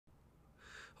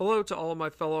Hello to all of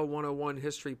my fellow 101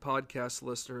 History Podcast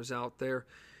listeners out there.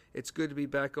 It's good to be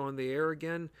back on the air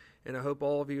again, and I hope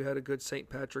all of you had a good St.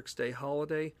 Patrick's Day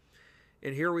holiday.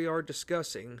 And here we are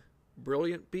discussing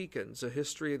Brilliant Beacons, A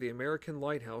History of the American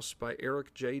Lighthouse by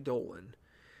Eric J. Dolin.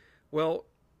 Well,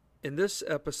 in this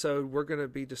episode, we're going to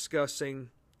be discussing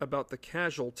about the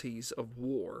casualties of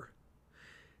war.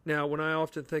 Now, when I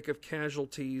often think of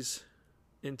casualties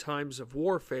in times of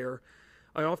warfare,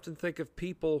 I often think of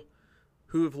people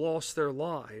who have lost their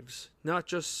lives, not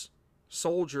just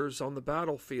soldiers on the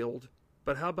battlefield,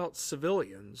 but how about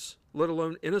civilians, let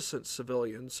alone innocent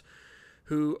civilians,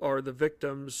 who are the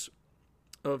victims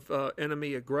of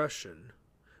enemy aggression,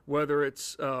 whether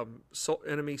it's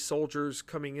enemy soldiers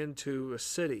coming into a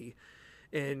city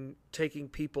and taking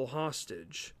people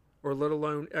hostage, or let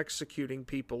alone executing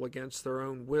people against their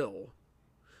own will.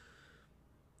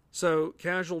 So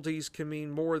casualties can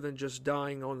mean more than just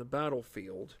dying on the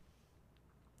battlefield.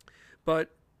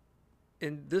 But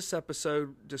in this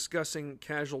episode, discussing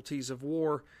casualties of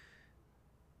war,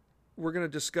 we're going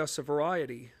to discuss a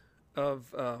variety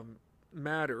of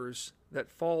matters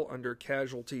that fall under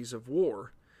casualties of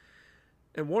war.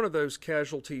 And one of those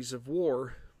casualties of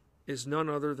war is none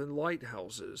other than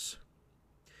lighthouses.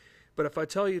 But if I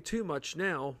tell you too much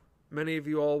now, many of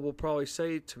you all will probably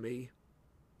say to me,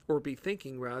 or be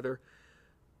thinking rather,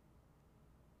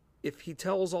 if he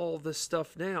tells all this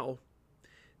stuff now,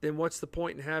 then what's the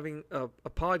point in having a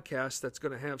podcast that's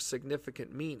going to have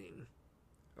significant meaning?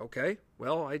 Okay,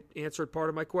 well, I answered part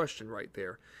of my question right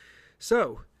there.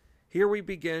 So, here we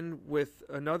begin with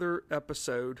another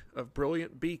episode of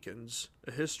Brilliant Beacons,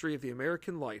 A History of the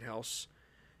American Lighthouse,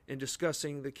 and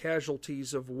discussing the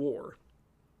casualties of war.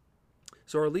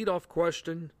 So our leadoff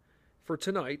question for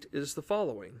tonight is the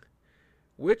following.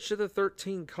 Which of the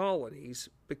 13 colonies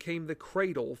became the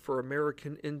cradle for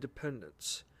American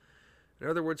independence? In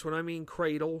other words, when I mean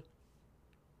cradle,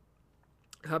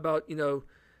 how about,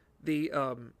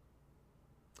 how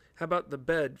about the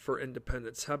bed for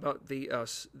independence? How about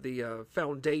the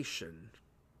foundation?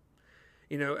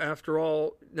 After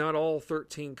all, not all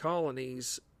 13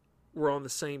 colonies were on the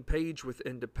same page with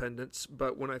independence,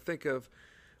 but when I think of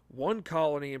one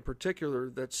colony in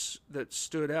particular that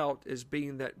stood out as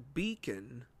being that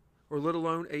beacon, or let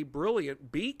alone a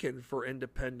brilliant beacon for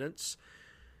independence,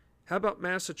 how about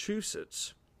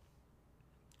Massachusetts?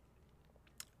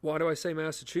 Why do I say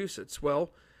Massachusetts?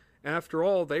 Well, after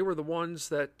all, they were the ones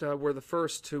that were the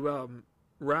first to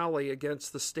rally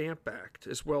against the Stamp Act,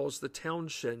 as well as the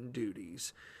Townshend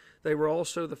duties. They were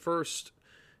also the first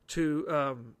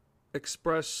to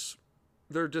express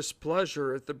their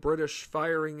displeasure at the British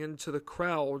firing into the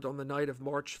crowd on the night of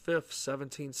March 5th,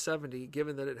 1770,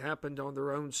 given that it happened on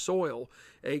their own soil,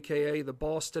 aka the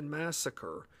Boston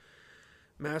Massacre.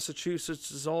 Massachusetts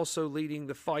is also leading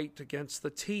the fight against the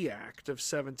Tea Act of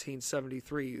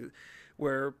 1773,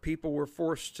 where people were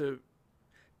forced to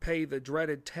pay the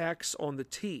dreaded tax on the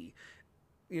tea.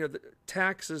 The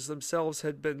taxes themselves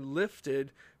had been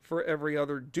lifted for every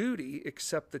other duty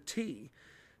except the tea.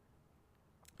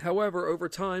 However, over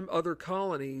time, other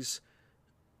colonies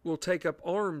will take up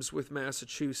arms with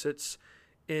Massachusetts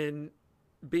in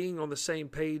being on the same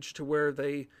page to where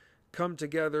they come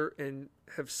together and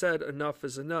have said enough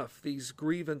is enough. These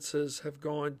grievances have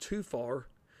gone too far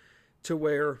to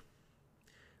where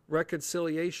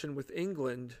reconciliation with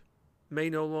England may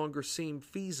no longer seem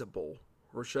feasible,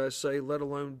 or should I say, let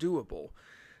alone doable.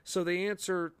 So the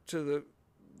answer to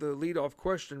the leadoff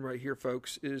question right here,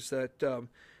 folks, is that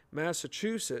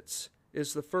Massachusetts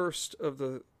is the first of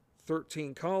the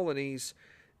 13 colonies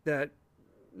that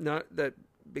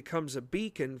becomes a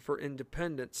beacon for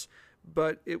independence,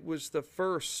 but it was the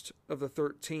first of the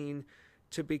 13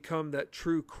 to become that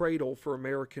true cradle for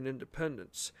American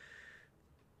independence.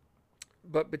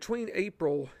 But between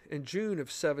April and June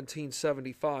of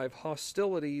 1775,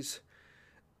 hostilities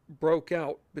broke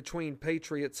out between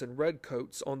Patriots and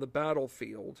Redcoats on the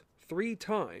battlefield 3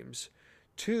 times,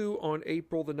 2 on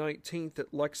April the 19th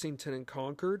at Lexington and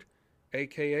Concord,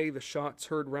 aka the shots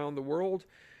heard round the world,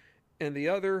 and the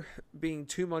other being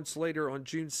 2 months later on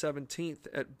June 17th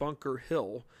at Bunker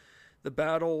Hill, the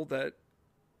battle that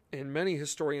in many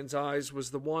historians' eyes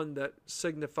was the one that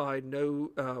signified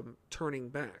no turning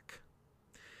back.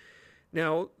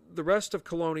 Now, the rest of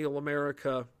colonial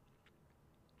America,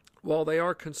 while they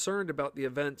are concerned about the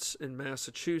events in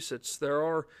Massachusetts, there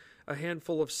are a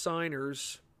handful of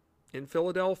signers in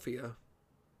Philadelphia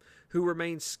who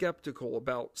remain skeptical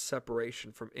about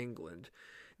separation from England.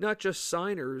 Not just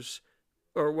signers,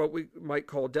 or what we might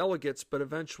call delegates, but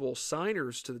eventual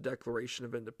signers to the Declaration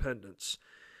of Independence.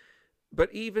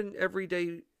 But even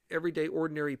everyday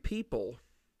ordinary people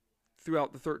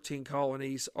throughout the 13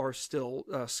 colonies are still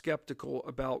skeptical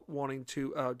about wanting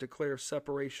to declare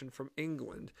separation from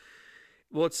England.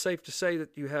 Well, it's safe to say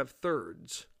that you have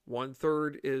thirds. One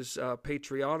third is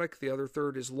patriotic, the other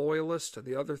third is loyalist, and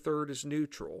the other third is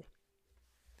neutral.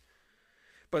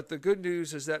 But the good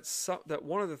news is that that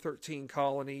one of the 13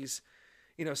 colonies,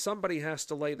 somebody has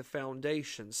to lay the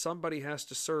foundation. Somebody has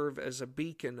to serve as a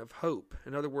beacon of hope.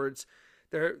 In other words,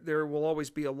 there will always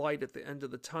be a light at the end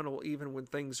of the tunnel, even when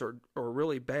things are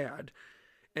really bad.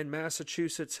 And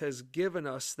Massachusetts has given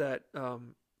us that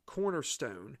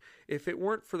cornerstone. If it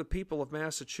weren't for the people of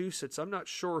Massachusetts, I'm not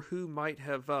sure who might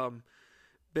have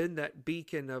been that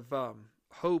beacon of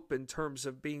hope in terms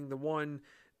of being the one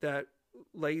that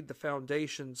laid the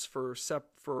foundations for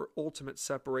ultimate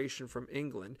separation from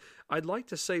England. I'd like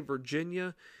to say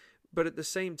Virginia, but at the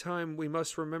same time, we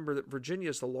must remember that Virginia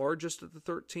is the largest of the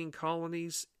 13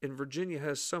 colonies, and Virginia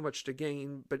has so much to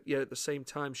gain, but yet at the same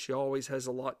time, she always has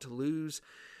a lot to lose.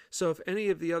 So if any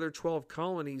of the other 12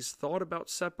 colonies thought about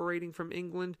separating from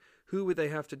England, who would they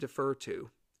have to defer to?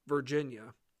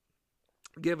 Virginia,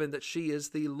 given that she is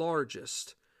the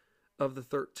largest of the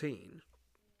 13.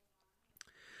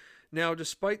 Now,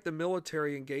 despite the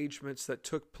military engagements that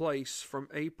took place from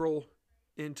April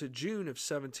into June of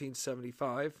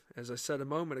 1775, as I said a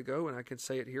moment ago, and I can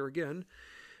say it here again,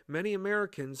 many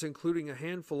Americans, including a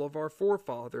handful of our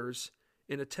forefathers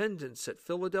in attendance at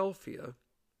Philadelphia,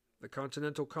 the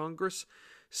Continental Congress,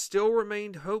 still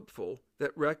remained hopeful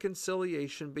that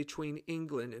reconciliation between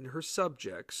England and her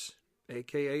subjects,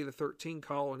 aka the 13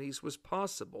 colonies, was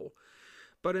possible.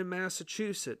 But in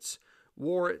Massachusetts,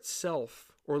 war itself,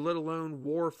 or let alone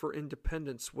war for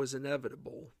independence, was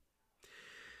inevitable.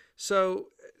 So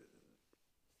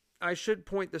I should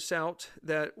point this out,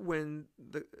 that when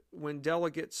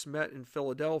delegates met in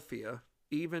Philadelphia,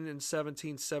 even in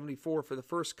 1774 for the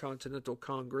First Continental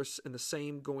Congress and the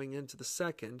same going into the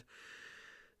Second,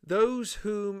 those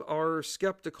whom are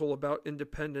skeptical about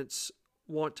independence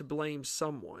want to blame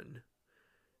someone.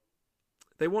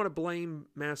 They want to blame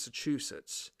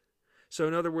Massachusetts. So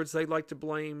in other words, they'd like to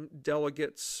blame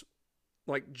delegates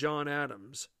like John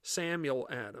Adams, Samuel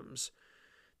Adams.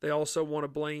 They also want to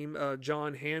blame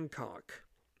John Hancock,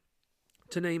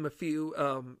 to name a few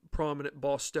prominent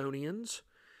Bostonians.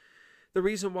 The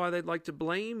reason why they'd like to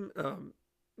blame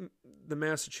the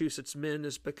Massachusetts men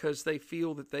is because they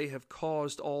feel that they have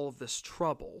caused all of this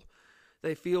trouble.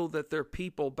 They feel that their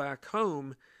people back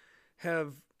home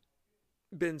have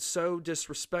been so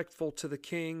disrespectful to the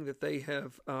king, that they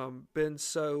have been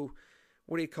so,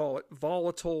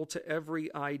 volatile to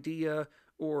every idea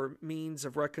or means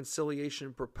of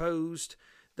reconciliation proposed,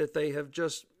 that they have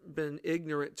just been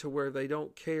ignorant to where they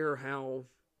don't care how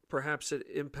perhaps it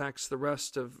impacts the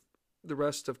rest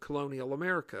of colonial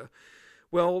America.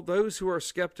 Well, those who are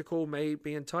skeptical may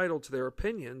be entitled to their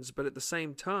opinions, but at the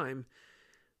same time,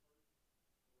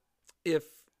 if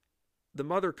the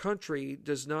mother country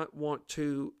does not want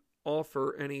to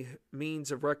offer any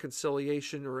means of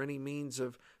reconciliation or any means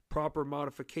of proper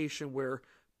modification where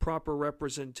proper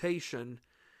representation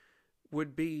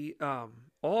would be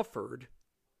offered,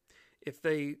 if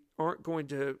they aren't going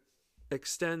to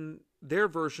extend their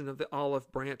version of the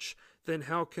olive branch, then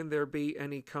how can there be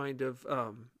any kind of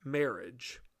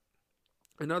marriage?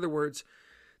 In other words,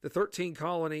 the 13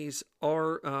 colonies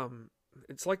are,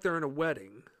 it's like they're in a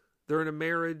wedding. They're in a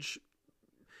marriage,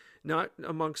 not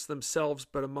amongst themselves,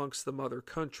 but amongst the mother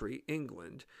country,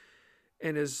 England.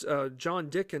 And as John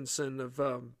Dickinson of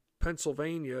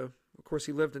Pennsylvania, of course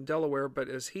he lived in Delaware, but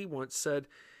as he once said,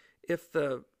 if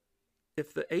the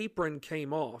apron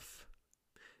came off,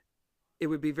 it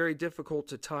would be very difficult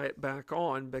to tie it back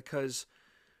on, because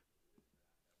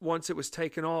once it was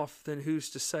taken off, then who's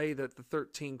to say that the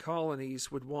 13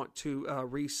 colonies would want to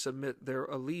resubmit their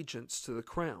allegiance to the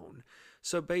crown?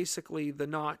 So basically, the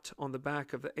knot on the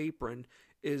back of the apron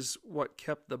is what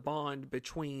kept the bond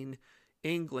between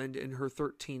England and her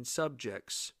 13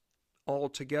 subjects all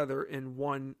together in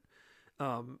one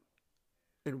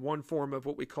form of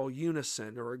what we call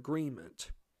unison or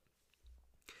agreement.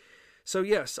 So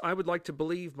yes, I would like to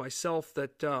believe myself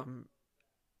that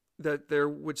that there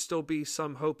would still be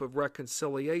some hope of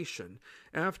reconciliation.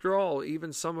 After all,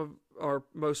 even some of our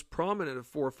most prominent of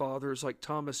forefathers, like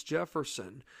Thomas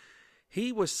Jefferson,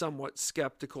 he was somewhat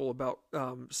skeptical about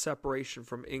separation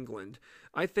from England.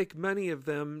 I think many of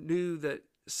them knew that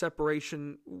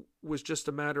separation was just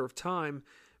a matter of time,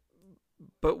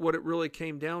 but what it really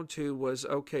came down to was,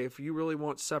 okay, if you really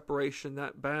want separation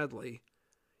that badly,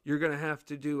 you're going to have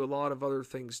to do a lot of other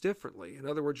things differently. In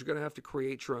other words, you're going to have to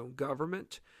create your own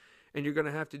government, and you're going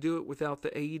to have to do it without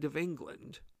the aid of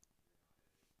England.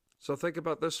 So think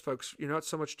about this, folks. You're not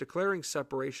so much declaring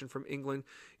separation from England,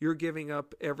 you're giving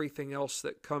up everything else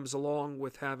that comes along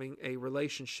with having a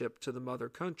relationship to the mother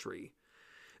country,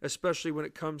 especially when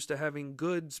it comes to having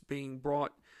goods being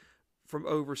brought from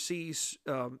overseas,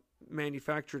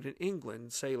 manufactured in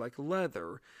England, say like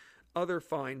leather, other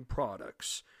fine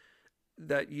products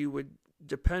that you would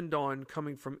depend on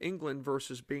coming from England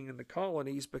versus being in the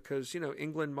colonies, because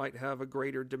England might have a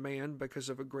greater demand because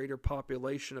of a greater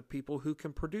population of people who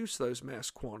can produce those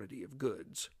mass quantity of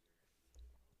goods.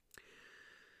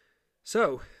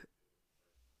 So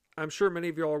I'm sure many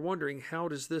of y'all are wondering, how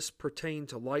does this pertain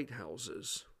to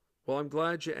lighthouses? Well, I'm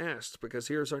glad you asked, because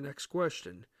here's our next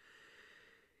question.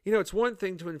 It's one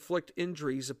thing to inflict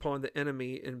injuries upon the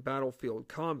enemy in battlefield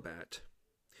combat,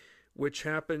 which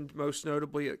happened most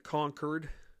notably at Concord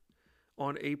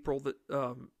on April the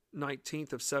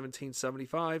 19th of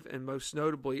 1775, and most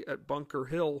notably at Bunker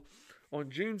Hill on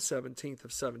June 17th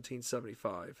of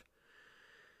 1775.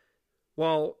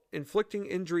 While inflicting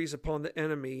injuries upon the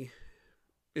enemy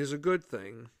is a good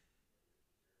thing,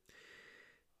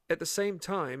 at the same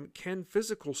time, can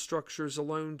physical structures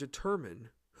alone determine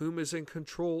whom is in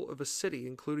control of a city,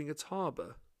 including its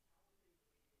harbor?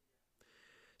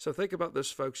 So think about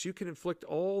this, folks. You can inflict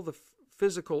all the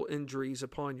physical injuries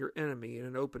upon your enemy in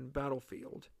an open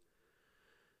battlefield.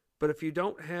 But if you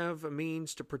don't have a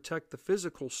means to protect the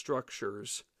physical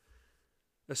structures,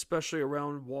 especially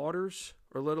around waters,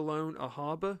 or let alone a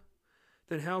harbor,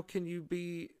 then how can you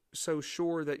be so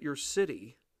sure that your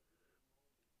city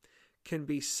can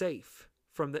be safe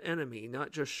from the enemy,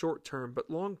 not just short term, but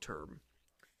long term?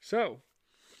 So,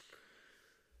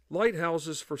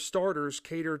 lighthouses, for starters,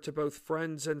 cater to both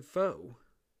friends and foe.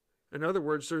 In other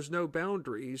words, there's no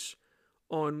boundaries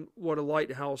on what a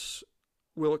lighthouse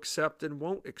will accept and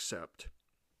won't accept.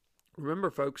 Remember,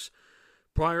 folks,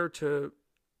 prior to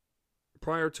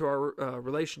our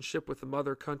relationship with the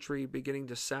mother country beginning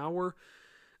to sour,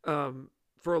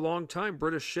 for a long time,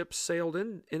 British ships sailed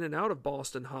in and out of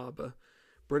Boston Harbor.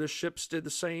 British ships did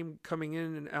the same coming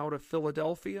in and out of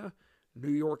Philadelphia,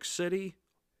 New York City,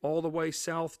 all the way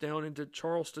south down into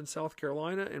Charleston, South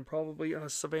Carolina, and probably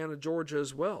Savannah, Georgia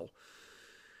as well.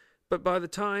 But by the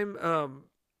time,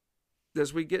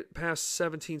 as we get past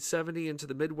 1770 into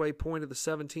the midway point of the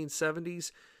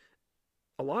 1770s,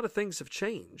 a lot of things have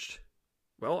changed.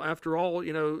 Well, after all,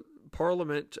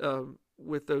 Parliament,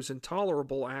 with those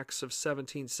intolerable acts of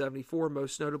 1774,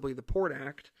 most notably the Port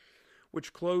Act,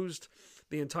 which closed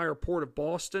the entire port of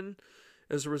Boston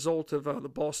as a result of the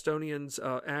Bostonians'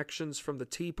 actions from the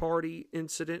Tea Party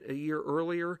incident a year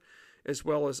earlier, as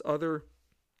well as other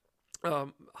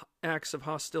acts of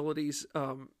hostilities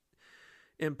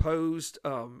imposed,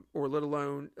 or let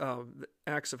alone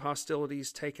acts of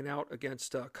hostilities taken out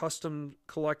against custom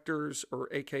collectors, or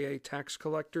AKA tax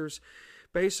collectors.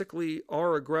 Basically,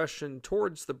 our aggression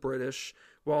towards the British,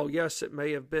 while yes, it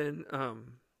may have been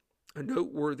a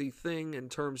noteworthy thing in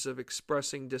terms of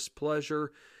expressing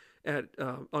displeasure at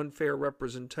unfair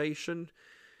representation,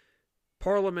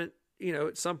 Parliament,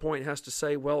 at some point has to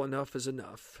say, well, enough is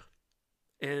enough.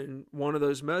 And one of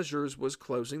those measures was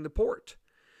closing the port.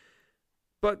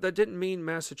 But that didn't mean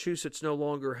Massachusetts no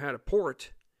longer had a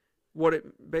port. What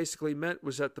it basically meant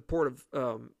was that the port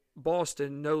of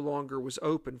Boston no longer was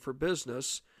open for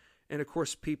business. And of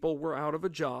course, people were out of a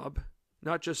job.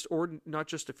 Not just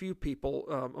a few people,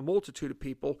 a multitude of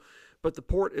people, but the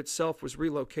port itself was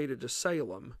relocated to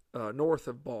Salem, north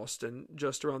of Boston,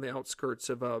 just around the outskirts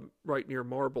of right near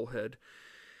Marblehead.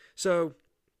 So,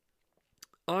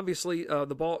 obviously,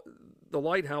 the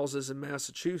lighthouses in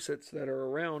Massachusetts that are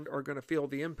around are going to feel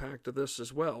the impact of this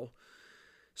as well.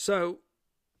 So,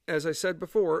 as I said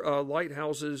before,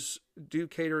 lighthouses do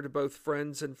cater to both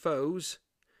friends and foes,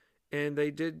 and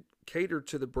they did cater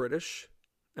to the British.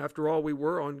 After all, we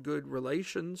were on good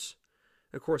relations.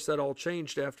 Of course, that all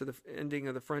changed after the ending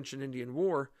of the French and Indian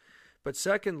War. But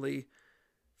secondly,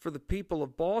 for the people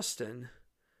of Boston,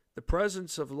 the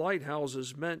presence of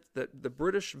lighthouses meant that the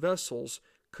British vessels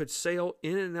could sail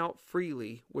in and out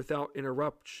freely without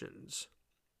interruptions,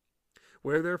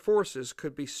 where their forces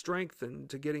could be strengthened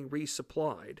to getting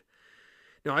resupplied.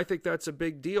 Now, I think that's a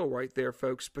big deal right there,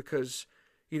 folks, because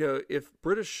if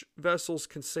British vessels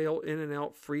can sail in and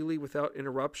out freely without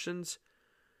interruptions,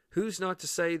 who's not to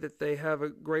say that they have a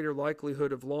greater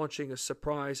likelihood of launching a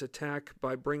surprise attack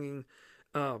by bringing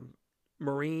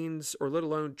Marines, or let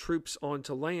alone troops,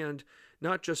 onto land,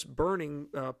 not just burning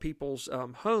people's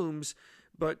homes,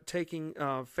 but taking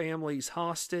families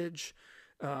hostage,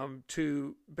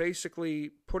 to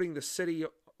basically putting the city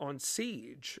on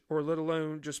siege, or let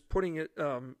alone just putting it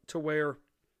to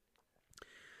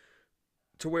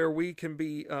to where we can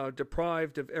be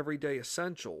deprived of everyday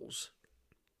essentials.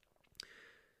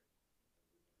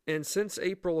 And since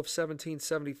April of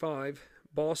 1775,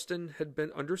 Boston had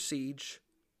been under siege.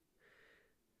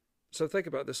 So think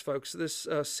about this, folks. This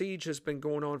siege has been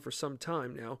going on for some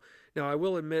time now. Now, I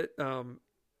will admit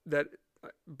that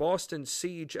Boston's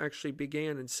siege actually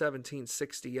began in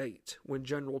 1768 when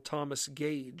General Thomas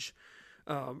Gage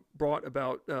brought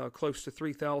about close to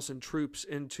 3,000 troops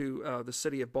into the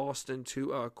city of Boston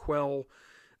to quell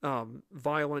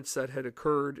violence that had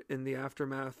occurred in the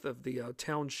aftermath of the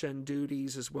Townshend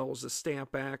duties as well as the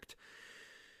Stamp Act.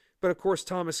 But of course,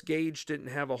 Thomas Gage didn't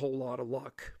have a whole lot of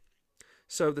luck.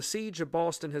 So the siege of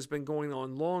Boston has been going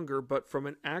on longer, but from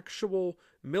an actual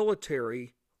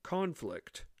military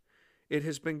conflict, it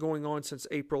has been going on since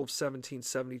April of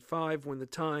 1775, when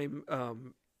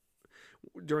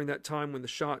during that time when the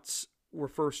shots were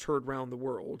first heard round the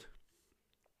world.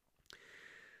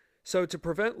 So to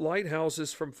prevent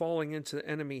lighthouses from falling into the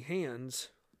enemy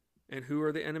hands, and who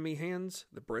are the enemy hands?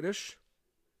 The British.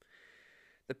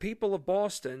 The people of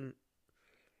Boston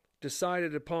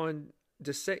decided upon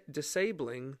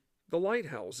disabling the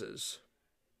lighthouses.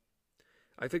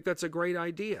 I think that's a great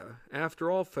idea. After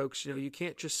all, folks, you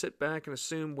can't just sit back and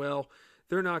assume, well,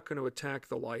 they're not going to attack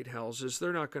the lighthouses.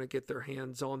 They're not going to get their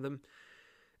hands on them.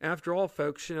 After all,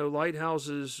 folks,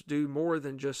 lighthouses do more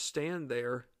than just stand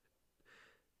there.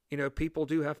 People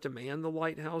do have to man the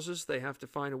lighthouses. They have to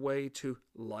find a way to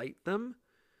light them.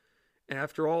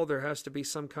 After all, there has to be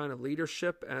some kind of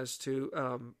leadership as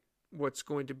to what's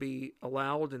going to be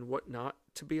allowed and what not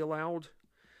to be allowed.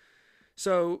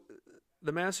 So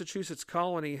the Massachusetts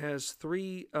colony has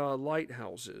 3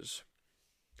 lighthouses,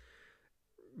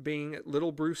 being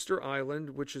Little Brewster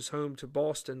Island, which is home to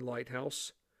Boston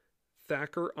Lighthouse,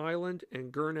 Thacker Island,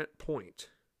 and Gurnet Point.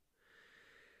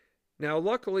 Now,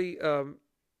 luckily,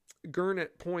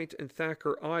 Gurnet Point and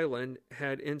Thacker Island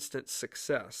had instant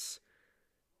success.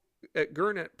 At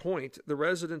Gurnet Point, the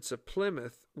residents of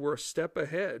Plymouth were a step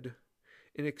ahead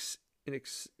if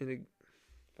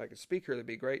I could speak here, that'd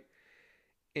be great,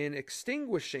 in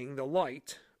extinguishing the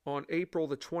light on April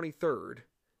the 23rd,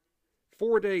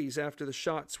 4 days after the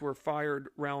shots were fired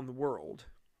round the world.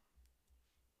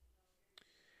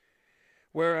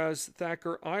 Whereas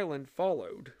Thacker Island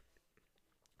followed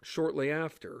shortly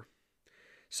after.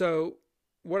 So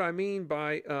what I mean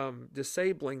by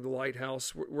disabling the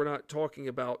lighthouse, we're not talking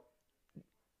about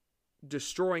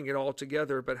destroying it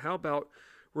altogether, but how about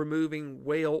removing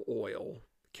whale oil,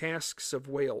 casks of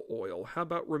whale oil? How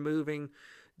about removing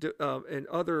and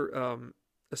other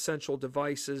essential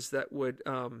devices that would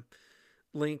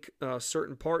link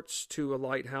certain parts to a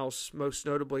lighthouse, most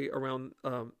notably around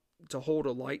to hold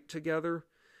a light together?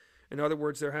 In other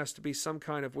words, there has to be some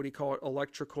kind of,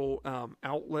 electrical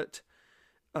outlet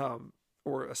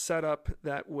or a setup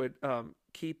that would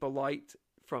keep a light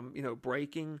from,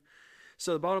 breaking.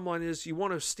 So the bottom line is you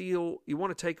want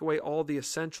to take away all the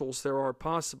essentials there are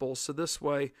possible, so this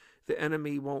way the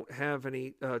enemy won't have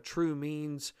any true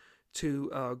means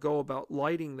to go about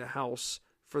lighting the house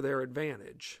for their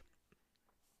advantage.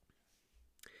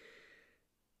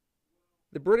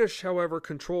 The British, however,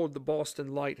 controlled the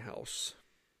Boston Lighthouse,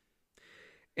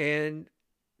 and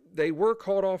they were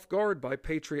caught off guard by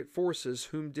Patriot forces,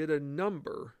 whom did a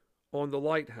number on the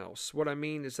lighthouse. What I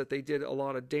mean is that they did a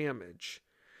lot of damage,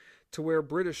 to where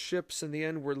British ships in the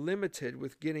end were limited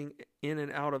with getting in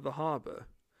and out of the harbor.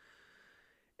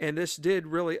 And this did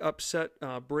really upset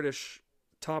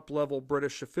top-level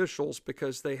British officials,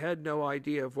 because they had no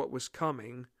idea of what was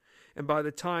coming. And by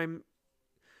the time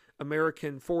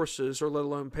American forces, or let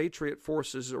alone Patriot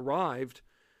forces, arrived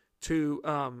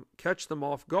to catch them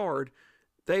off guard,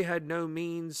 they had no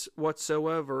means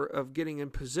whatsoever of getting in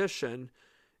position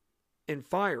and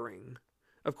firing.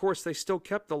 Of course, they still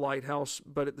kept the lighthouse,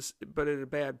 but at a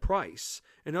bad price.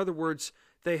 In other words,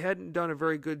 they hadn't done a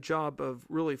very good job of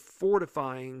really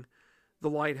fortifying the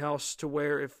lighthouse, to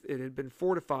where if it had been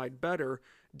fortified better,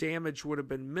 damage would have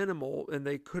been minimal and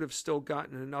they could have still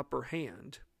gotten an upper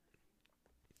hand.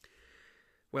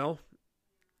 Well,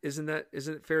 isn't it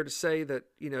fair to say that,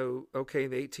 in the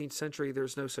 18th century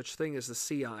there's no such thing as the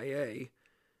CIA,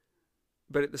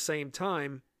 but at the same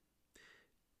time,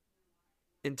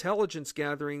 intelligence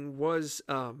gathering was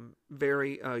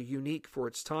very unique for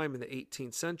its time in the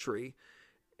 18th century,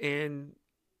 and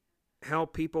how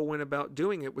people went about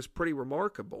doing it was pretty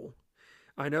remarkable.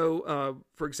 I know,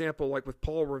 for example, like with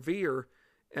Paul Revere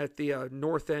at the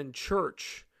North End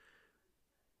Church,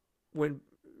 when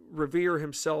Revere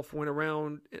himself went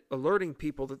around alerting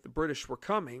people that the British were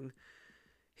coming,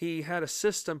 he had a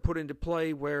system put into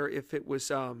play where if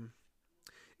the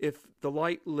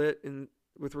light lit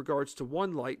with regards to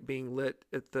one light being lit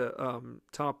at the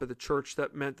top of the church,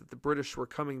 that meant that the British were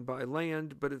coming by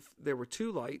land. But if there were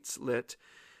two lights lit,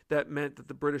 that meant that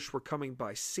the British were coming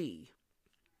by sea,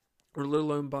 or let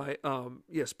alone by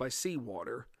by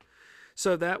seawater.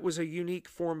 So that was a unique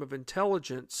form of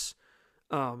intelligence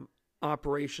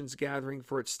operations gathering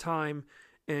for its time,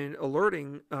 and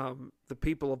alerting the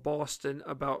people of Boston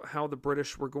about how the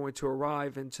British were going to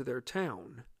arrive into their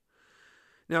town.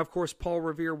 Now, of course, Paul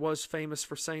Revere was famous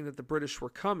for saying that the British were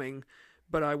coming,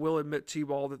 but I will admit to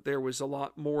you all that there was a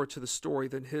lot more to the story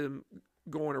than him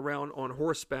going around on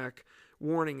horseback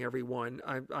warning everyone.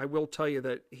 I will tell you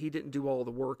that he didn't do all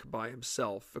the work by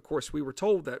himself. Of course, we were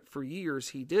told that for years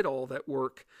he did all that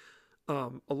work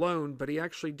alone, but he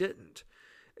actually didn't.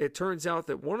 It turns out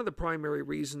that one of the primary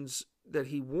reasons that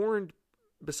he warned,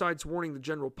 besides warning the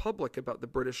general public about the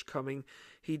British coming,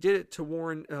 he did it to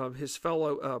warn his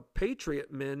fellow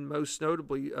Patriot men, most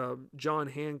notably John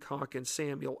Hancock and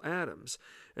Samuel Adams.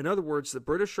 In other words, the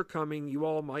British are coming. You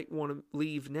all might want to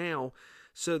leave now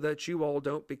so that you all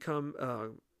don't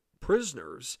become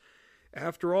prisoners.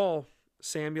 After all,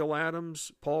 Samuel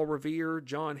Adams, Paul Revere,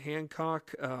 John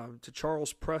Hancock, to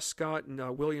Charles Prescott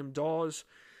and William Dawes,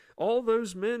 all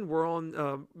those men were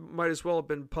on, might as well have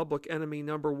been public enemy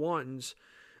number ones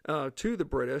to the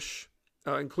British,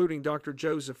 including Dr.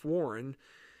 Joseph Warren.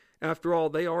 After all,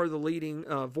 they are the leading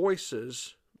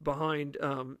voices behind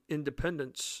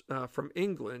independence from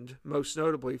England, most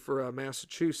notably for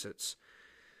Massachusetts.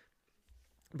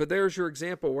 But there's your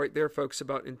example right there, folks,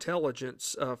 about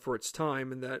intelligence for its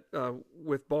time, and that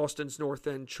with Boston's North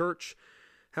End Church,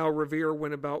 how Revere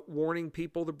went about warning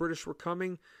people the British were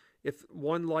coming. If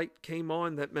one light came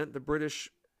on, that meant the British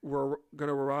were going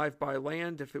to arrive by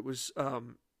land. If it was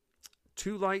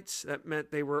two lights, that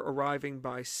meant they were arriving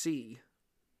by sea.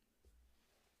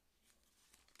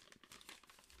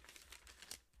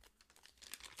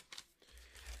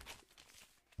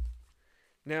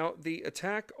 Now, the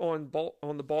attack on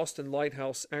the Boston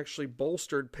Lighthouse actually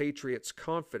bolstered Patriots'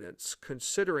 confidence,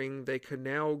 considering they could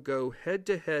now go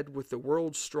head-to-head with the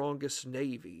world's strongest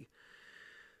navy.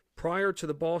 Prior to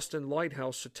the Boston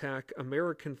Lighthouse attack,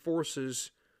 American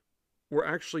forces were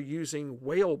actually using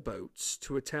whaleboats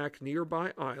to attack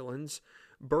nearby islands,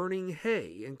 burning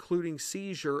hay, including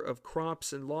seizure of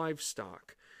crops and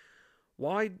livestock.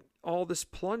 Why all this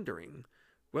plundering?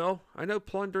 Well, I know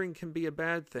plundering can be a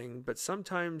bad thing, but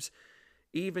sometimes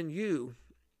even you,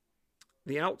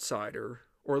 the outsider,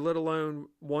 or let alone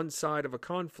one side of a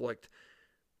conflict,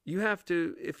 you have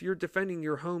to, if you're defending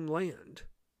your homeland,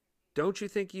 don't you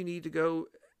think you need to go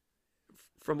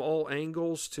from all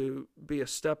angles to be a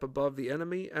step above the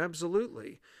enemy?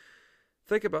 Absolutely.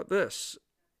 Think about this.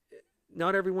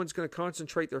 Not everyone's going to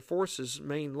concentrate their forces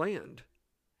mainland.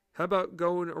 How about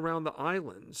going around the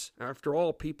islands? After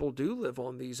all, people do live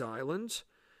on these islands.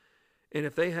 And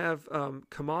if they have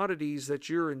commodities that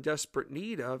you're in desperate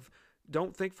need of,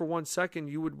 don't think for 1 second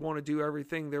you would want to do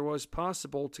everything there was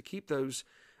possible to keep those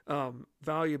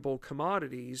valuable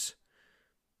commodities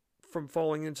from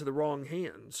falling into the wrong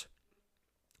hands.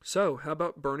 So, how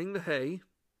about burning the hay,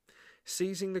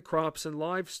 seizing the crops and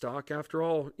livestock? After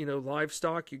all,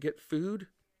 livestock, you get food.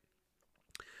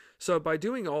 So by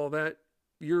doing all that,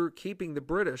 you're keeping the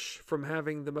British from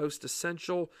having the most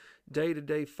essential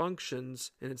day-to-day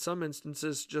functions, and in some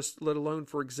instances, just let alone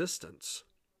for existence.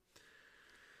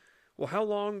 Well, how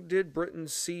long did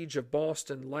Britain's siege of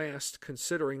Boston last,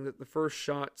 considering that the first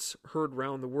shots heard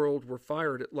round the world were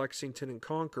fired at Lexington and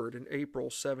Concord in April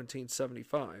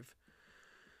 1775?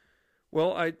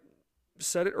 Well, I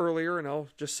said it earlier, and I'll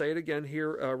just say it again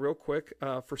here real quick.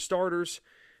 For starters,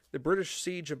 the British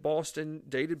siege of Boston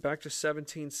dated back to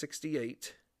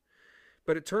 1768,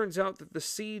 but it turns out that the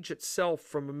siege itself,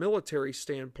 from a military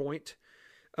standpoint,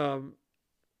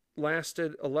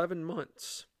 lasted 11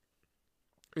 months.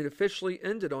 It officially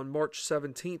ended on March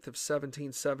 17th of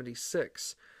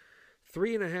 1776,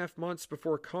 3.5 months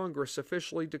before Congress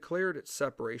officially declared its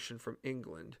separation from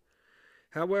England.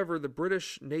 However, the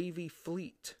British Navy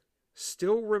fleet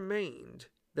still remained.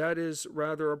 That is,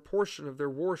 rather, a portion of their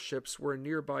warships were a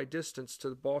nearby distance to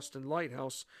the Boston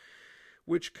Lighthouse,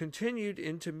 which continued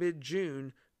into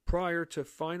mid-June prior to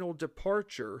final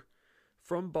departure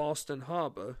from Boston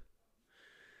Harbor.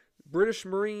 British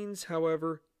Marines,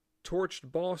 however,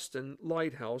 torched Boston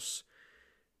Lighthouse,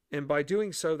 and by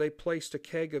doing so they placed a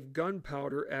keg of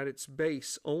gunpowder at its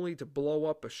base, only to blow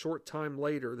up a short time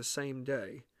later the same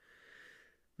day.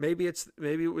 Maybe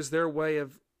it was their way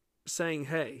of saying,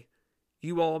 "Hey,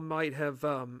 you all might have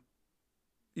gotten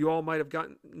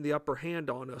the upper hand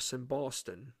on us in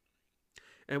Boston,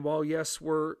 and while yes,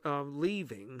 we're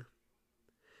leaving,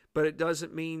 but it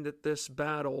doesn't mean that this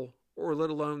battle, or let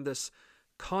alone this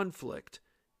conflict,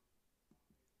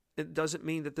 it doesn't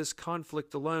mean that this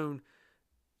conflict alone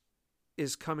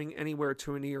is coming anywhere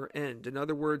to a near end. In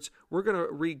other words, we're going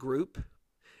to regroup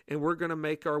and we're going to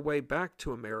make our way back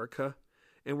to America,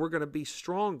 and we're going to be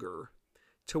stronger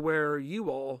to where you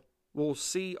all will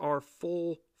see our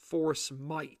full force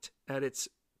might at its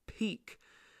peak,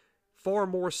 far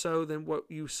more so than what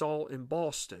you saw in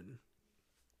Boston.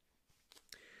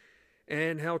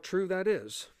 And how true that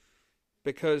is.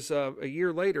 Because a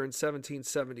year later in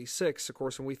 1776, of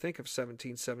course, when we think of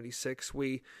 1776,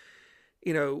 we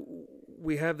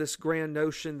have this grand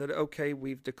notion that, okay,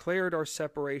 we've declared our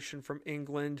separation from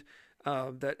England,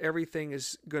 that everything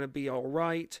is going to be all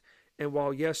right. And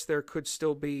while, yes, there could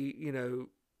still be,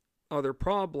 other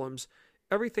problems,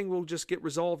 everything will just get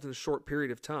resolved in a short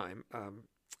period of time.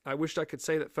 I wished I could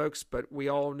say that, folks, but we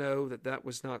all know that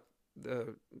was not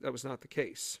the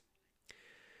case.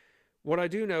 What I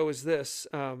do know is this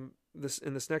in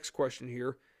this next question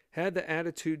here: had the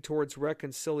attitude towards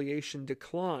reconciliation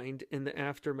declined in the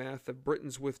aftermath of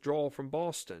Britain's withdrawal from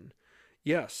Boston?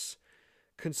 Yes.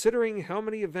 Considering how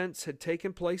many events had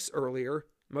taken place earlier,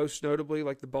 most notably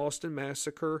like the Boston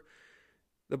Massacre,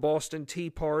 the Boston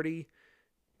Tea Party,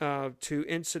 to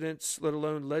incidents, let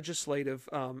alone legislative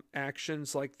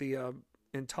actions like the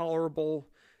Intolerable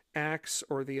Acts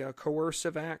or the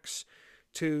Coercive Acts,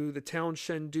 to the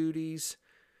Townshend Duties,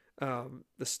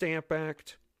 the Stamp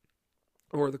Act,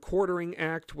 or the Quartering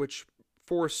Act, which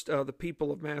forced the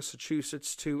people of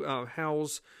Massachusetts to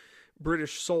house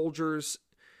British soldiers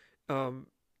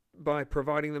by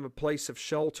providing them a place of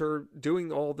shelter,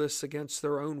 doing all this against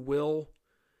their own will.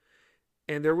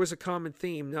 And there was a common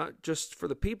theme, not just for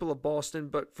the people of Boston,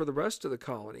 but for the rest of the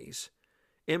colonies: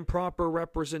 improper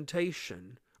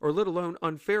representation, or let alone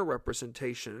unfair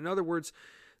representation. In other words,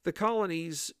 the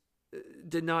colonies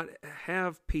did not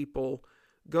have people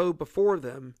go before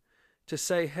them to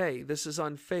say, hey, this is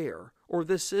unfair, or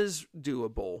this is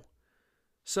doable.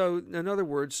 So, in other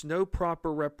words, no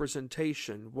proper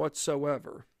representation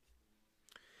whatsoever.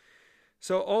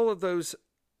 So all of those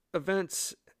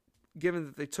events, given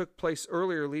that they took place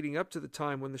earlier, leading up to the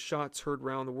time when the shots heard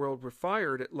round the world were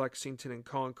fired at Lexington and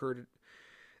Concord,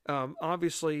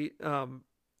 obviously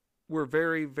were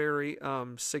very, very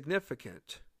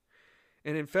significant.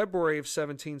 And in February of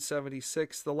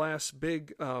 1776, the last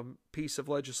big piece of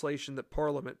legislation that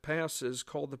Parliament passes,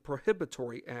 called the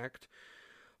Prohibitory Act,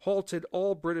 halted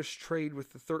all British trade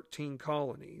with the 13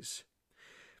 colonies.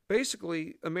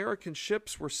 Basically, American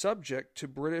ships were subject to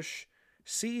British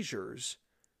seizures,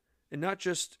 and not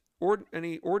just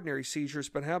any ordinary seizures,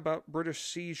 but how about British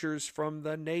seizures from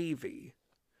the Navy?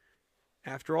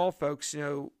 After all, folks,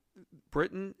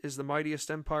 Britain is the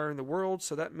mightiest empire in the world,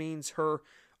 so that means her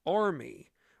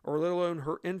army, or let alone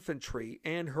her infantry,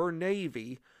 and her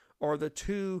navy are the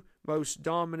two most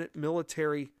dominant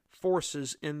military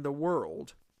forces in the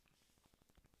world.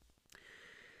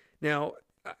 Now,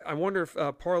 I wonder if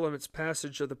Parliament's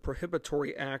passage of the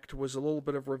Prohibitory Act was a little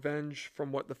bit of revenge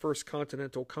from what the First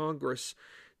Continental Congress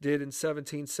did in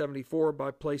 1774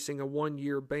 by placing a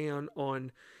 1-year ban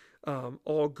on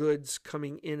all goods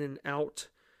coming in and out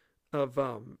of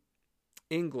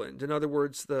England. In other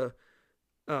words, the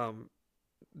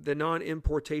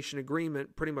non-importation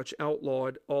agreement pretty much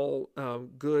outlawed all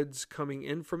goods coming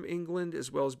in from England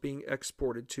as well as being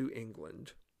exported to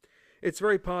England. It's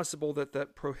very possible that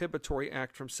that Prohibitory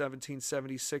Act from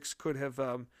 1776 could have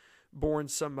borne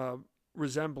some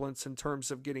resemblance in terms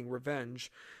of getting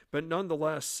revenge, but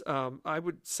nonetheless, I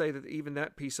would say that even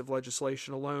that piece of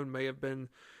legislation alone may have been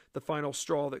the final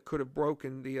straw that could have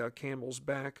broken the camel's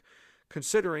back,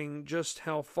 considering just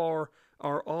how far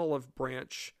our olive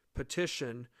branch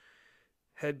petition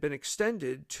had been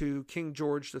extended to King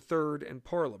George III and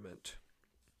Parliament.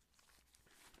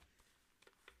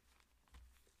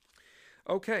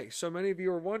 Okay, so many of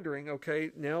you are wondering, okay,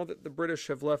 now that the British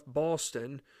have left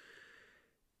Boston,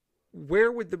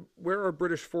 where are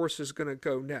British forces going to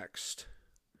go next?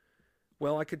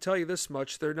 Well, I can tell you this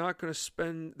much: they're not going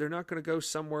to go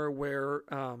somewhere where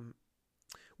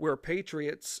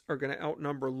patriots are going to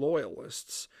outnumber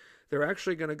loyalists. They're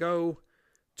actually going to go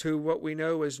to what we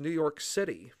know as New York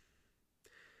City.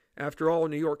 After all,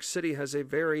 New York City has a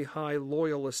very high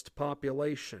loyalist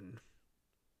population.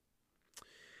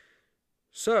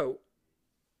 So,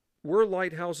 were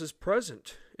lighthouses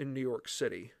present in New York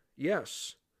City?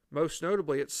 Yes, most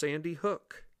notably at Sandy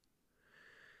Hook.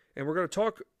 And we're going to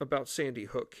talk about Sandy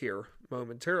Hook here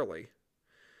momentarily.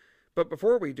 But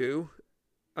before we do,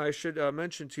 I should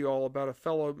mention to you all about a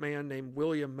fellow man named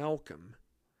William Malcolm.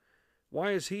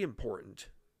 Why is he important?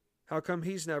 How come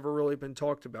he's never really been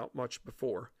talked about much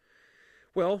before?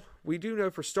 Well, we do know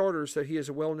for starters that he is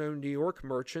a well-known New York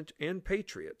merchant and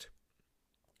patriot,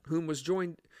 whom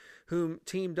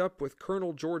teamed up with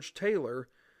Colonel George Taylor,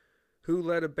 who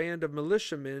led a band of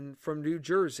militiamen from New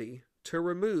Jersey to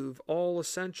remove all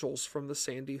essentials from the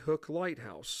Sandy Hook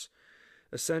Lighthouse.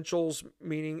 Essentials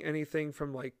meaning anything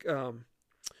from like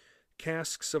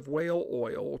casks of whale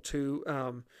oil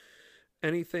to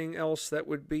anything else that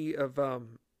would be of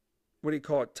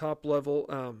top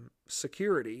level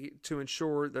security to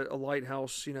ensure that a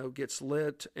lighthouse gets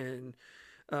lit, and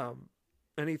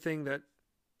anything that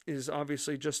is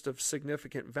obviously just of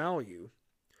significant value.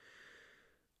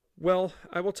 Well,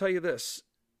 I will tell you this.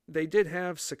 They did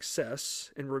have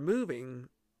success in removing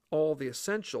all the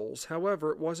essentials.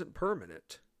 However, it wasn't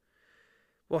permanent.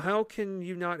 Well, how can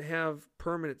you not have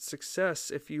permanent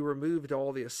success if you removed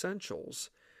all the essentials?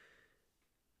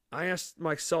 I asked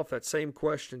myself that same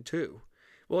question too.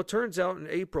 Well, it turns out in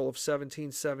April of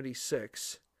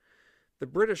 1776, the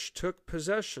British took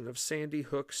possession of Sandy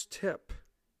Hook's tip,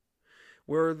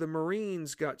 where the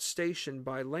Marines got stationed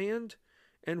by land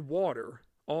and water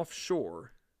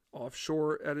offshore.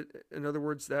 In other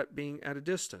words, that being at a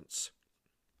distance.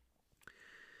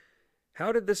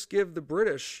 How did this give the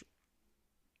British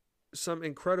some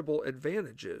incredible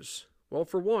advantages? Well,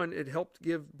 for one, it helped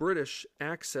give British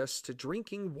access to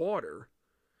drinking water.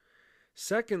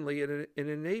 Secondly, it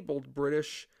enabled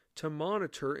British to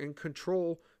monitor and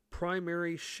control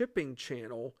primary shipping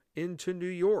channel into New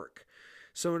York.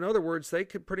 So in other words, they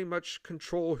could pretty much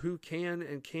control who can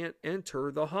and can't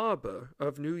enter the harbor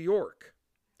of New York.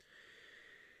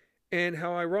 And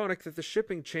how ironic that the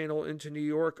shipping channel into New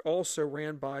York also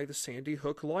ran by the Sandy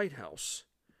Hook Lighthouse.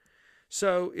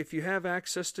 So if you have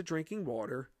access to drinking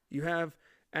water, you have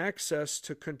access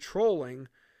to controlling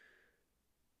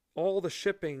all the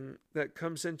shipping that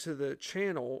comes into the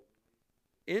channel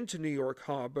into New York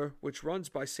Harbor, which runs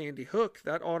by Sandy Hook.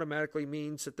 That automatically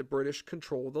means that the British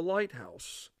control the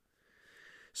lighthouse.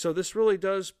 So this really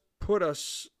does put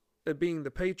us, being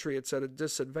the Patriots, at a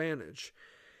disadvantage.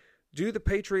 Do the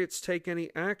Patriots take any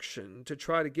action to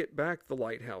try to get back the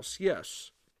lighthouse?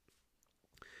 Yes.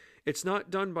 It's not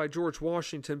done by George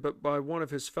Washington, but by one of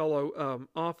his fellow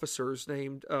officers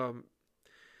named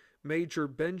Major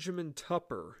Benjamin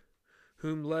Tupper,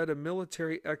 whom led a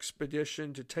military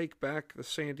expedition to take back the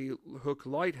Sandy Hook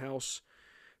Lighthouse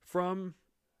from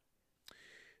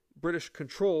British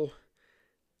control.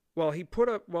 While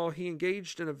he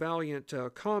engaged in a valiant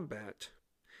combat,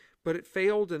 but it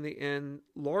failed in the end,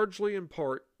 largely in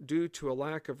part due to a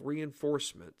lack of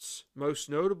reinforcements,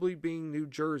 most notably being New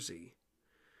Jersey.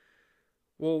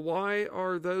 Well, why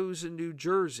are those in New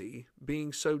Jersey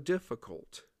being so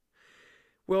difficult?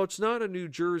 Well, it's not a New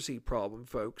Jersey problem,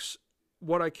 folks.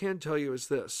 What I can tell you is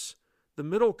this. The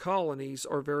middle colonies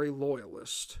are very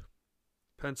loyalist.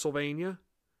 Pennsylvania,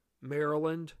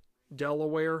 Maryland,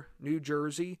 Delaware, New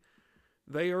Jersey,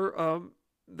 they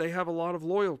have a lot of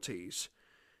loyalties.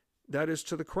 That is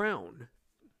to the crown.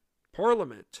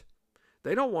 Parliament.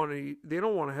 They don't want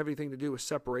to have anything to do with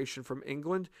separation from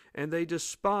England, and they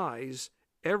despise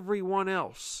everyone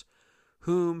else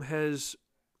whom has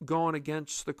gone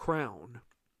against the crown.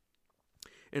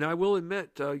 And I will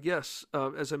admit, yes,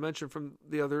 as I mentioned from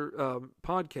the other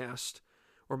podcast,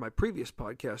 or my previous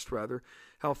podcast rather,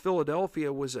 how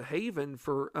Philadelphia was a haven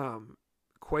for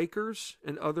Quakers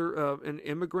and other and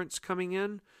immigrants coming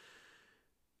in.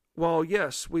 While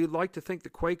yes, we'd like to think the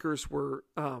Quakers were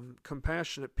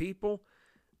compassionate people,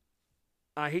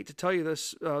 I hate to tell you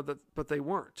this, but they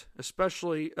weren't,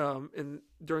 especially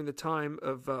during the time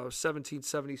of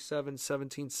 1777,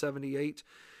 1778,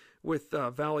 with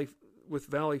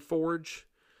Valley Forge,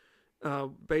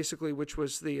 basically, which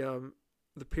was the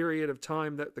period of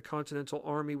time that the Continental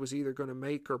Army was either going to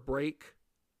make or break.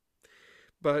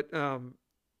 But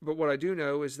what I do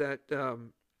know is that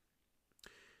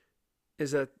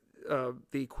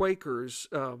the Quakers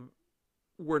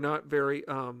were not very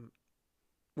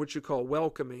what you call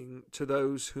welcoming to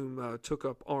those whom took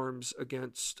up arms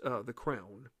against the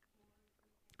crown.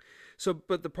 So,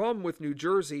 but the problem with New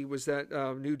Jersey was that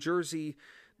the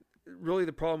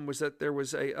problem was that there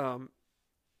was the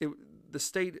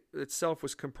state itself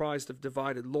was comprised of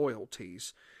divided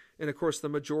loyalties, and of course the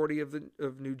majority of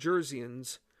New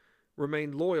Jerseyans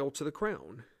remained loyal to the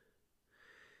crown.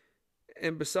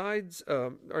 And besides,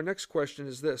 our next question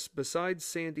is this: besides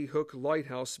Sandy Hook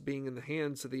Lighthouse being in the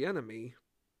hands of the enemy,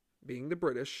 being the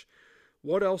British,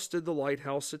 what else did the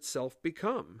lighthouse itself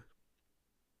become?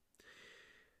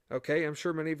 Okay, I'm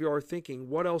sure many of you are thinking,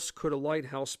 what else could a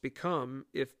lighthouse become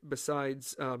if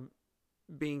besides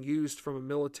being used from a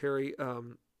military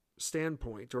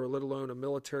standpoint, or let alone a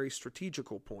military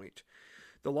strategical point.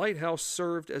 The lighthouse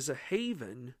served as a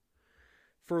haven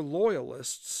for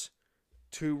loyalists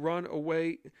to run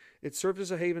away. It served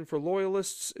as a haven for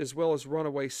loyalists as well as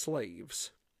runaway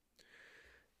slaves.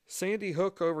 Sandy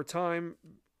Hook, over time,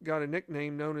 got a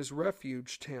nickname known as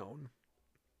Refuge Town,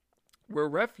 where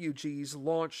refugees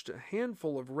launched a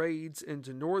handful of raids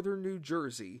into northern New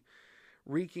Jersey,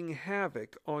 wreaking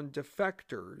havoc on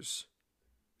defectors,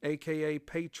 aka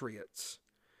patriots.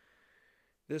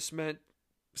 This meant,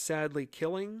 sadly,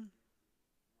 killing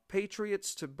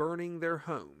patriots to burning their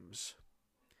homes.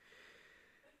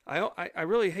 I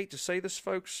really hate to say this,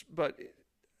 folks, but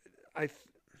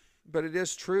it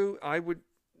is true. I would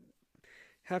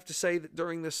have to say that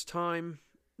during this time,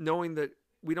 knowing that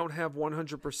we don't have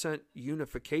 100%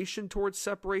 unification towards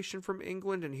separation from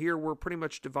England, and here we're pretty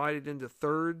much divided into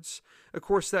thirds. Of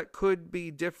course, that could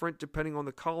be different depending on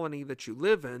the colony that you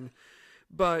live in,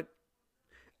 but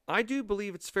I do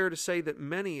believe it's fair to say that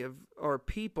many of our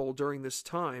people during this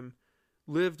time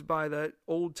lived by that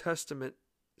Old Testament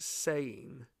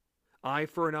saying, eye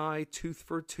for an eye, tooth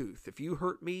for a tooth. If you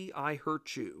hurt me, I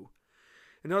hurt you.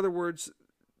 In other words,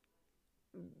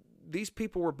 these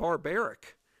people were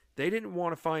barbaric. They didn't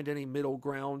want to find any middle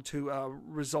ground to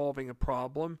resolving a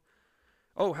problem.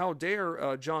 Oh, how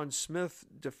dare John Smith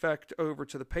defect over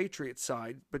to the Patriot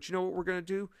side. But you know what we're going to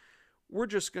do? We're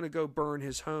just going to go burn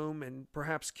his home and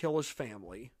perhaps kill his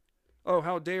family. Oh,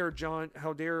 how dare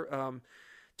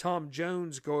Tom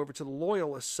Jones go over to the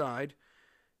Loyalist side.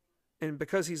 And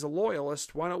because he's a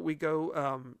Loyalist, why don't we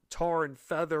go tar and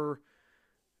feather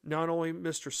not only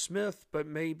Mr. Smith, but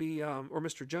maybe, or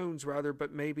Mr. Jones rather,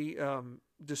 but maybe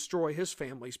destroy his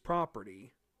family's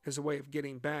property as a way of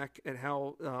getting back at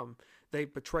how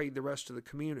they've betrayed the rest of the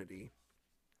community.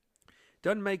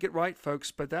 Doesn't make it right,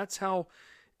 folks, but that's how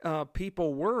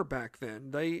people were back then.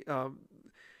 They,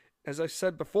 as I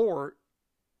said before,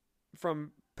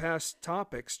 from past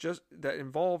topics just that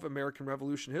involve American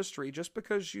Revolution history, just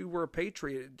because you were a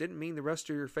patriot, it didn't mean the rest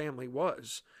of your family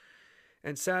was.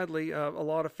 And sadly, a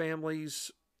lot of families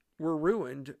were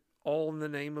ruined, all in the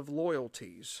name of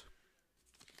loyalties.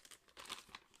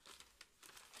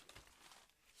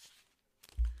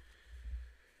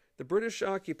 The British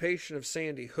occupation of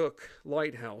Sandy Hook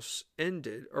Lighthouse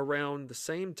ended around the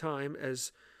same time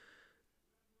as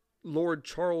Lord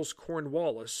Charles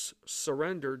Cornwallis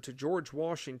surrendered to George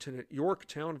Washington at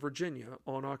Yorktown, Virginia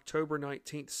on October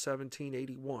 19,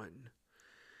 1781.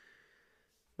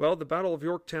 Well, the Battle of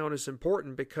Yorktown is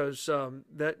important because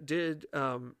that did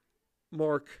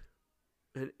mark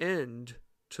an end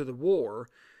to the war,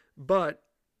 but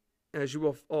as you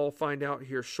will all find out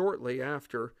here shortly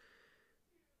after,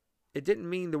 it didn't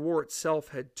mean the war itself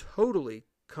had totally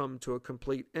come to a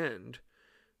complete end.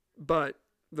 But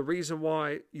the reason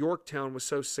why Yorktown was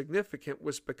so significant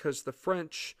was because the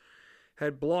French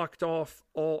had blocked off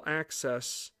all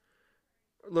access,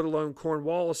 let alone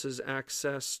Cornwallis's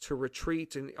access to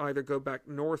retreat and either go back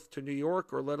north to New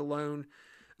York or let alone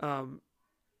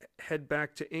head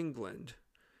back to England.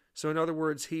 So in other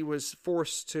words, he was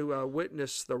forced to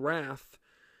witness the wrath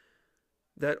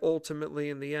that ultimately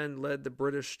in the end led the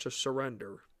British to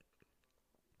surrender.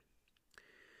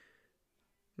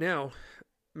 Now,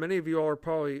 many of you all are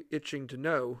probably itching to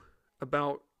know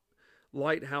about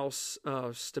lighthouse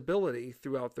stability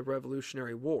throughout the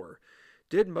Revolutionary War.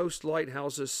 Did most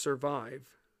lighthouses survive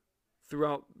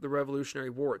throughout the Revolutionary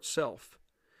War itself?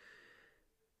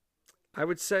 I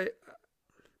would say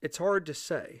it's hard to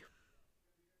say.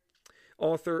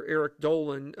 Author Eric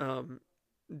Dolan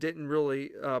didn't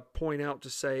really point out to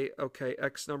say, okay,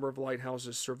 X number of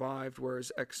lighthouses survived,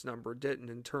 whereas X number didn't,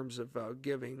 in terms of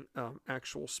giving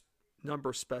actual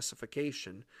number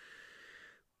specification.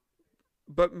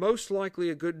 But most likely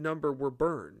a good number were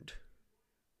burned.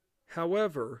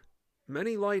 However,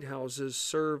 many lighthouses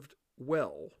served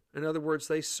well. In other words,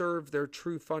 they served their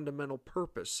true fundamental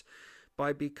purpose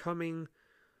by becoming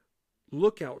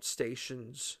lookout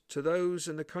stations to those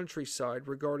in the countryside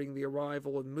regarding the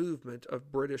arrival and movement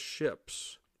of British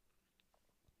ships.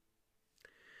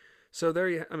 So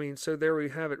there we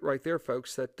have it right there,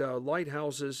 folks, that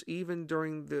lighthouses, even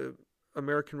during the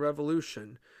American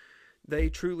Revolution, they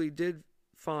truly did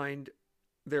find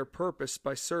their purpose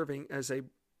by serving as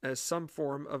some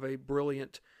form of a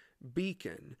brilliant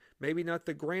beacon. Maybe not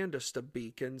the grandest of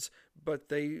beacons, but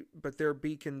their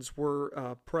beacons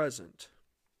were present.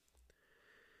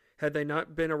 Had they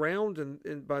not been around,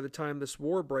 and by the time this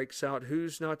war breaks out,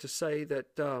 who's not to say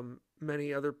that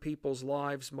many other people's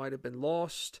lives might have been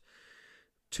lost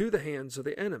to the hands of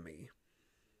the enemy?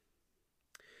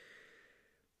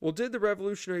 Well, did the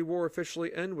Revolutionary War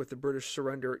officially end with the British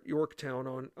surrender at Yorktown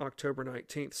on October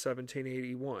 19th,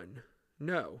 1781?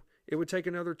 No. It would take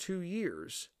another 2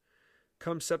 years.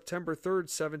 Come September 3rd,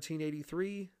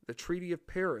 1783, the Treaty of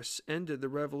Paris ended the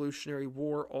Revolutionary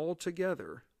War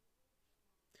altogether.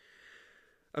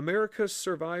 America's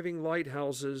surviving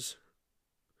lighthouses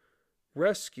were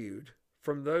rescued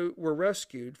from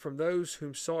those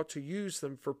whom sought to use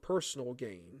them for personal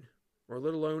gain, or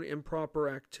let alone improper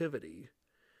activity.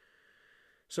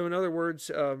 So, in other words,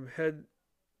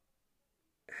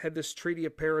 had this Treaty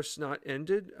of Paris not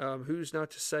ended, who's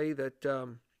not to say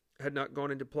that had not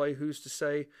gone into play? Who's to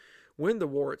say when the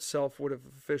war itself would have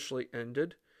officially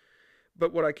ended?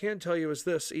 But what I can tell you is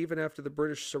this: even after the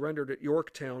British surrendered at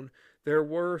Yorktown, there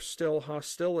were still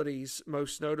hostilities,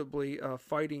 most notably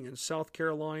fighting in South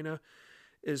Carolina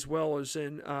as well as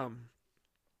in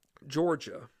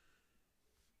Georgia.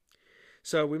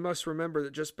 So we must remember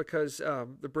that just because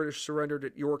the British surrendered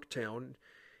at Yorktown,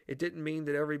 it didn't mean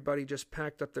that everybody just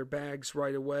packed up their bags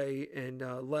right away and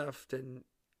left, and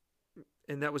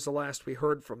that was the last we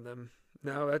heard from them.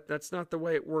 No, that's not the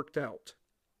way it worked out.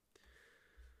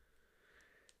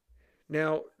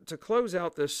 Now, to close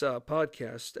out this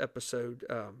podcast episode,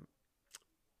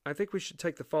 I think we should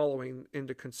take the following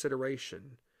into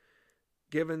consideration.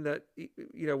 Given that,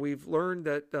 we've learned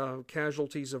that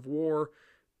casualties of war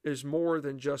is more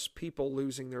than just people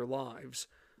losing their lives.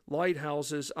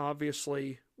 Lighthouses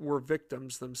obviously were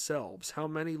victims themselves. How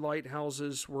many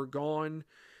lighthouses were gone?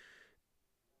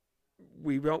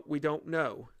 We don't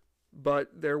know.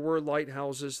 But there were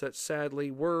lighthouses that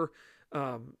sadly were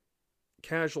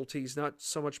casualties, not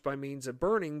so much by means of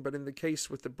burning, but in the case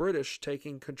with the British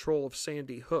taking control of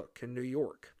Sandy Hook in New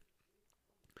York.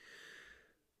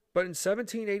 But in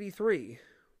 1783,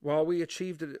 while we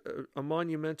achieved a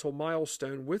monumental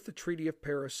milestone with the Treaty of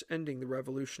Paris ending the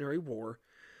Revolutionary War,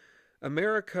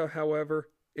 America, however,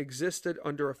 existed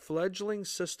under a fledgling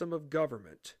system of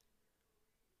government.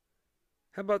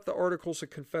 How about the Articles of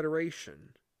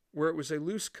Confederation, where it was a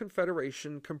loose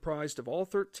confederation comprised of all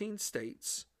 13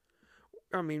 states?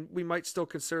 I mean, we might still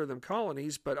consider them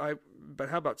colonies, but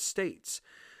how about states?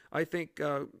 I think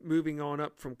moving on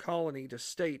up from colony to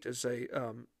state is a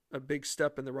big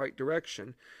step in the right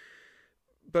direction.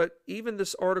 But even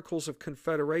this Articles of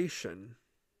Confederation,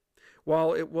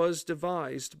 while it was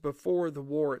devised before the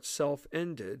war itself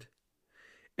ended,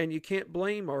 and you can't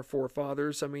blame our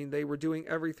forefathers. I mean, they were doing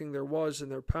everything there was in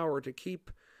their power to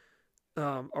keep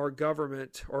our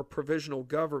government, our provisional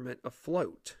government,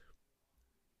 afloat.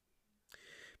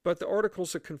 But the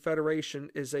Articles of Confederation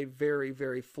is a very,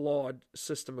 very flawed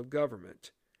system of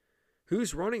government.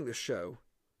 Who's running the show?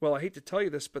 Well, I hate to tell you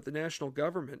this, but the national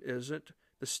government isn't.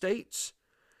 The states.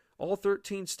 All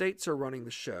 13 states are running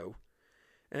the show.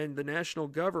 And the national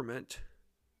government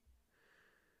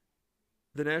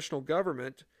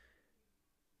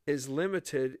is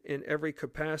limited in every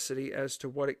capacity as to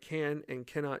what it can and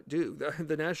cannot do.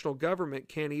 The national government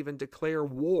can't even declare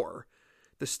war.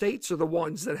 The states are the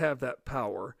ones that have that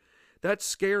power. That's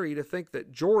scary to think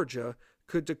that Georgia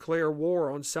could declare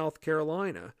war on South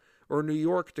Carolina, or New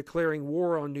York declaring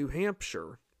war on New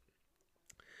Hampshire.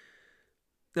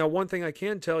 Now, one thing I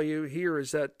can tell you here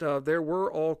is that there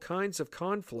were all kinds of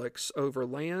conflicts over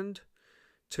land,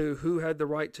 to who had the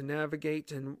right to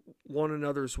navigate in one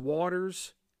another's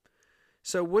waters.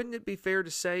 So wouldn't it be fair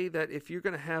to say that if you're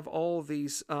going to have all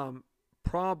these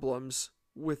problems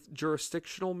with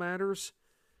jurisdictional matters,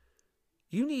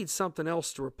 you need something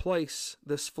else to replace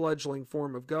this fledgling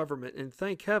form of government? And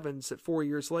thank heavens that 4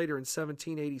 years later in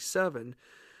 1787,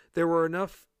 there were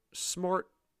enough smart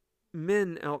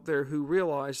men out there who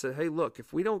realized that, hey, look,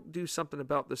 if we don't do something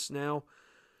about this now,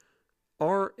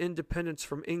 our independence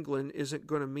from England isn't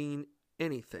going to mean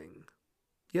anything.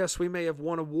 Yes, we may have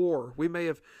won a war. We may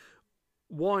have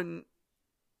won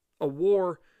a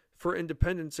war for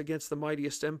independence against the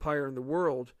mightiest empire in the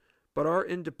world, but our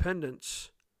independence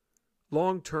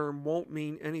long-term won't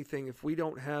mean anything if we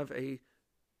don't have a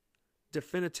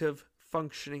definitive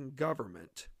functioning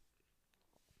government.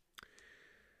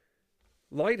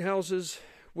 Lighthouses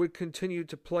would continue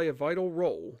to play a vital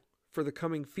role for the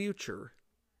coming future.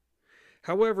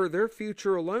 However, their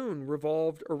future alone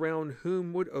revolved around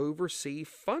whom would oversee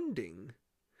funding.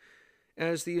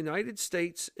 As the United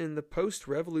States in the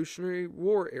post-Revolutionary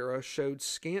War era showed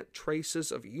scant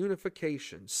traces of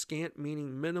unification, scant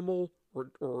meaning minimal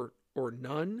or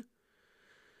none,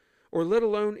 or let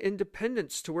alone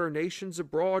independence to where nations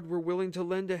abroad were willing to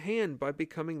lend a hand by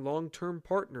becoming long-term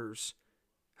partners.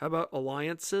 How about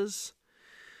alliances?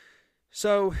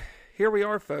 So here we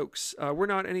are, folks. We're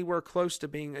not anywhere close to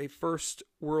being a first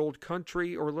world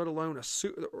country, or let alone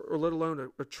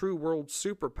a true world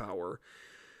superpower.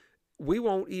 We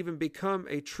won't even become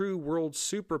a true world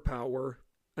superpower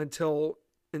until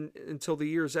the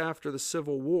years after the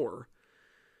Civil War.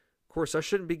 Of course, I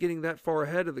shouldn't be getting that far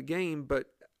ahead of the game, but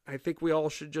I think we all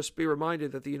should just be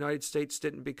reminded that the United States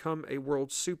didn't become a world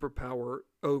superpower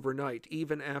overnight,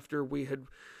 even after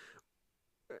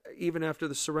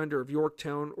the surrender of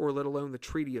Yorktown, or let alone the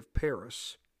Treaty of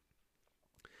Paris.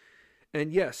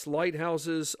 And yes,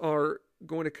 lighthouses are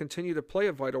going to continue to play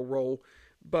a vital role,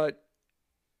 but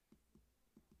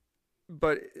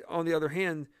on the other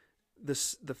hand,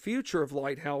 the future of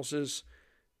lighthouses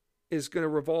is going to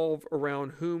revolve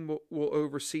around whom will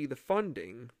oversee the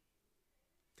funding.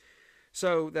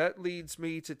 So that leads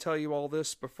me to tell you all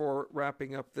this before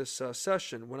wrapping up this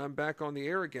session. When I'm back on the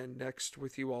air again next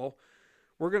with you all,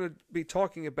 we're going to be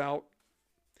talking about,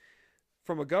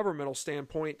 from a governmental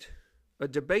standpoint, a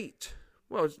debate.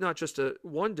 Well, it's not just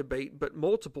one debate, but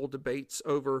multiple debates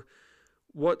over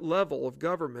what level of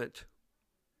government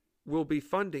will be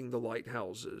funding the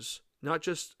lighthouses. Not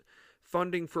just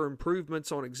funding for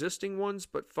improvements on existing ones,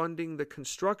 but funding the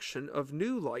construction of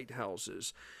new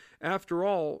lighthouses. After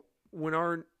all, when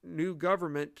our new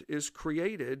government is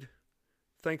created,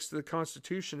 thanks to the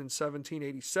Constitution in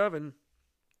 1787,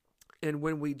 and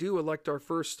when we do elect our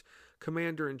first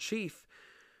commander-in-chief,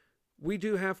 we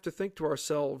do have to think to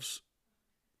ourselves,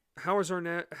 how is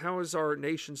our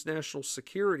nation's national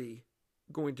security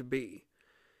going to be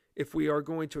if we are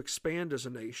going to expand as a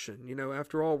nation?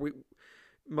 After all,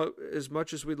 as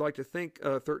much as we'd like to think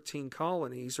 13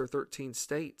 colonies or 13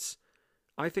 states,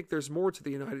 I think there's more to the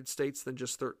United States than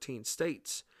just 13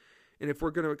 states. And if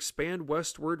we're going to expand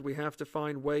westward, we have to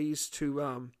find ways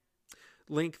to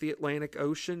link the Atlantic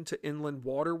Ocean to inland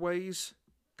waterways,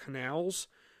 canals.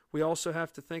 We also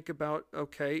have to think about,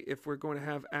 okay, if we're going to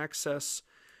have access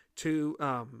to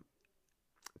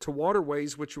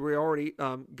waterways, which we already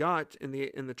got in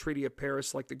the Treaty of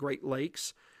Paris, like the Great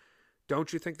Lakes.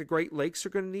 Don't you think the Great Lakes are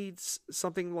going to need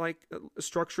something like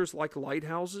structures like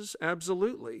lighthouses?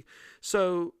 Absolutely.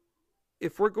 So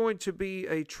if we're going to be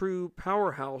a true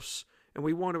powerhouse and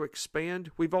we want to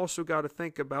expand, we've also got to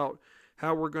think about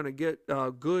how we're going to get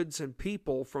goods and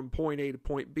people from point A to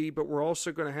point B, but we're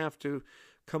also going to have to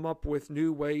come up with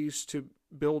new ways to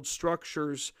build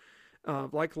structures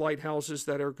like lighthouses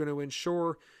that are going to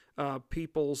ensure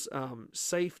people's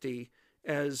safety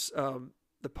as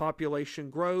the population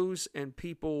grows and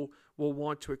people will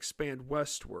want to expand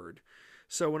westward.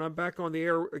 So when I'm back on the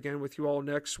air again with you all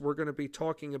next, we're going to be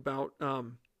talking about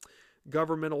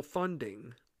governmental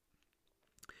funding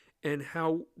and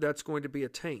how that's going to be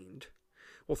attained.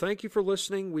 Well, thank you for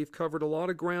listening. We've covered a lot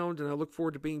of ground, and I look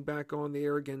forward to being back on the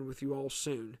air again with you all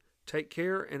soon. Take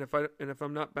care, and if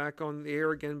I'm not back on the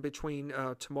air again between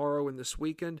tomorrow and this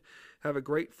weekend, have a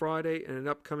great Friday and an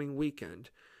upcoming weekend.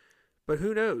 But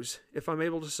who knows? If I'm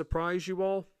able to surprise you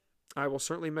all, I will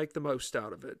certainly make the most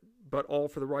out of it, but all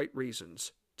for the right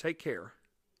reasons. Take care.